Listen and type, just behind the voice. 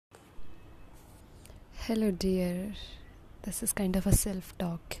Hello, dear. This is kind of a self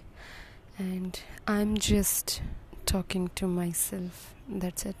talk, and I'm just talking to myself.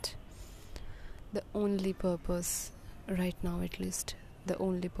 That's it. The only purpose, right now at least, the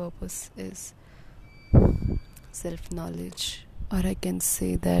only purpose is self knowledge, or I can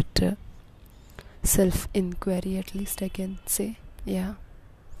say that self inquiry, at least I can say. Yeah.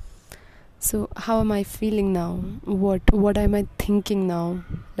 So how am I feeling now? What am I thinking now?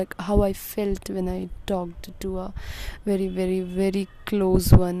 Like how I felt when I talked to a very, very, very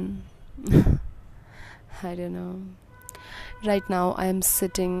close one. I don't know. Right now I am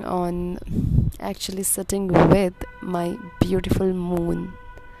sitting with my beautiful moon.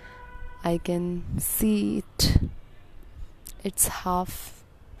 I can see it. It's half,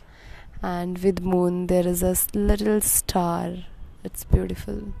 and with moon there is a little star. It's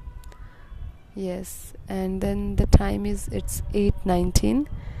beautiful. Yes, and then the time it's 8:19,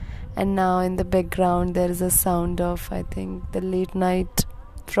 and now in the background there is a sound of, I think, the late night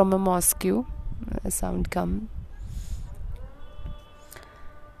from a mosque. A sound come.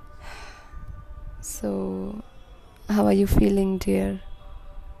 So, how are you feeling, dear?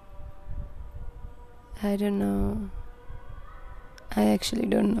 I don't know. I actually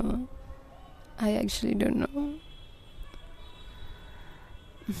don't know.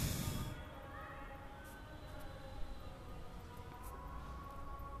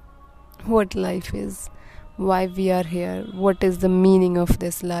 What life is, why we are here, what is the meaning of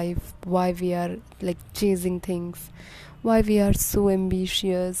this life, why we are like chasing things, why we are so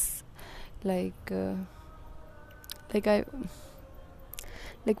ambitious, like I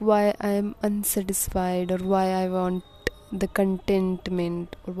like why I am unsatisfied, or why I want the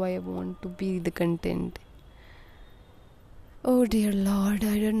contentment, or why I want to be the content. Oh dear Lord,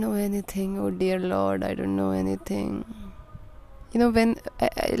 I don't know anything. Oh dear Lord, I don't know anything. When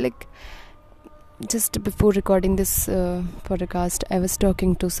I like, just before recording this podcast, I was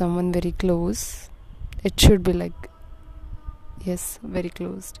talking to someone very close. It should be like, yes, very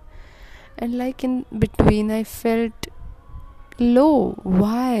close. And like in between, I felt low.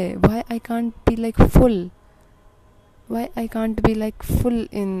 Why I can't be like full? Why I can't be like full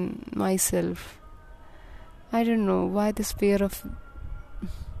in myself? I don't know why this fear of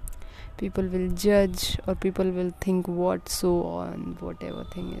people will judge, or people will think what, so on, whatever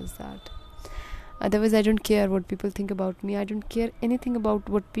thing is that. Otherwise, I don't care what people think about me. I don't care anything about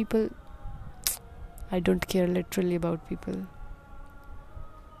what people... I don't care literally about people.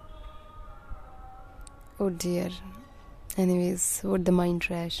 Oh dear. Anyways, what the mind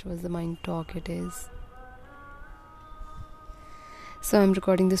trash was the mind talk it is. So I'm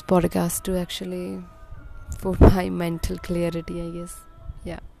recording this podcast to actually... for my mental clarity, I guess.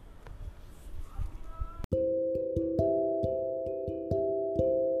 Yeah.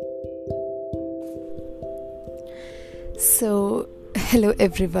 So, hello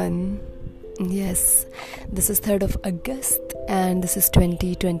everyone. Yes, this is 3rd of August and this is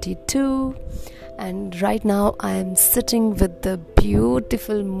 2022, and right now I am sitting with the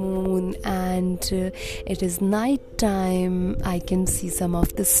beautiful moon, and it is night time. I can see some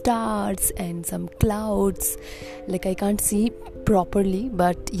of the stars and some clouds. Like I can't see properly,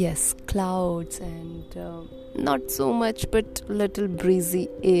 but yes, clouds, and not so much, but little breezy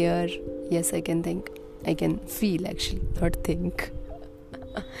air. Yes, I can feel, actually, not think.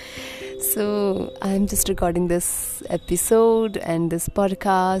 So I'm just recording this episode and this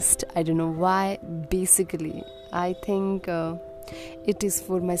podcast. I don't know why. Basically, I think it is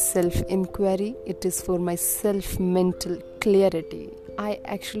for my self-inquiry. It is for my self-mental clarity. I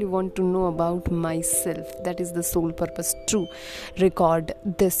actually want to know about myself. That is the sole purpose to record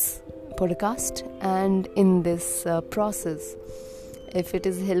this podcast. And in this process, if it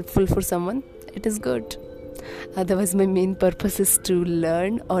is helpful for someone, it is good. Otherwise, my main purpose is to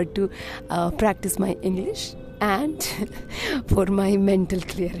learn, or to practice my English, and for my mental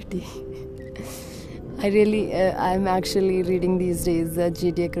clarity. I'm actually reading these days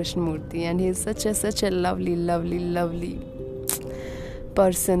G.D. Krishnamurti, and he is such a lovely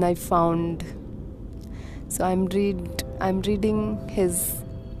person I found. So I'm reading his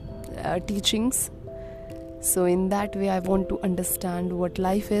teachings. So in that way, I want to understand what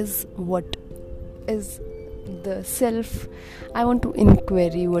life is, what is the self. I want to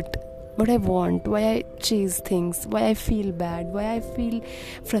inquiry what I want, why I chase things, why I feel bad, why I feel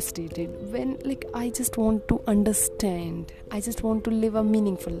frustrated. When I just want to understand. I just want to live a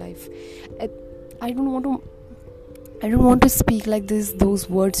meaningful life. I don't want to speak like this, those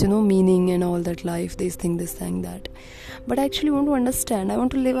words, meaning and all that, life, this thing, that. But I actually want to understand. I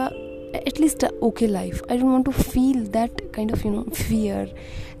want to live a at least a okay life. I don't want to feel that kind of fear,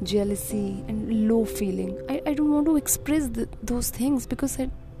 jealousy and low feeling. I don't want to express those things, because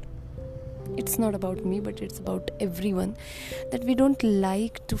it's not about me, but it's about everyone, that we don't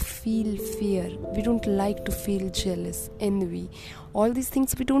like to feel fear, we don't like to feel jealous, envy, all these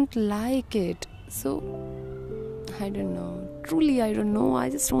things. We don't like it. So I don't know, truly I don't know. I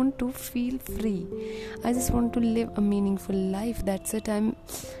just want to feel free. I just want to live a meaningful life. That's it.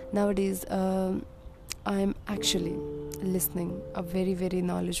 Nowadays I'm actually listening a very, very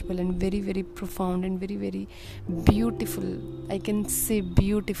knowledgeable and very, very profound and very, very beautiful, I can say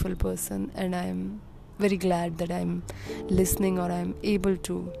beautiful person, and I'm very glad that I'm listening, or I'm able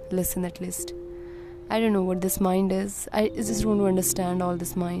to listen at least. I don't know what this mind is. I just want to understand all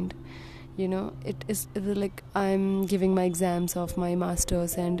this mind. It is like I'm giving my exams of my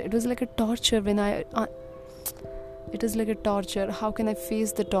masters, and it was like a torture when it is like a torture. How can I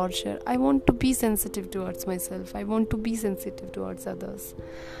face the torture? I want to be sensitive towards myself. I want to be sensitive towards others.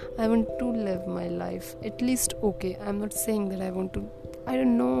 I want to live my life at least okay. I'm not saying that I want to. I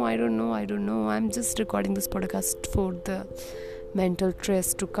don't know. I'm just recording this podcast for the mental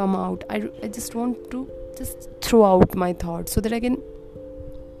stress to come out. I just want to just throw out my thoughts so that I can.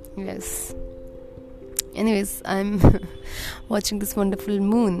 Yes. Anyways, I'm watching this wonderful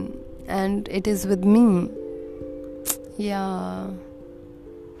moon, and it is with me. Yeah,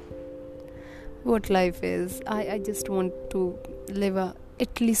 what life is. I just want to live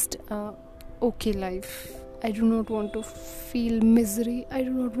at least a okay life. I do not want to feel misery. I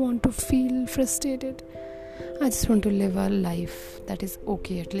do not want to feel frustrated. I just want to live a life that is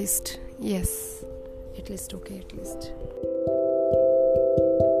okay at least. Yes, at least okay at least.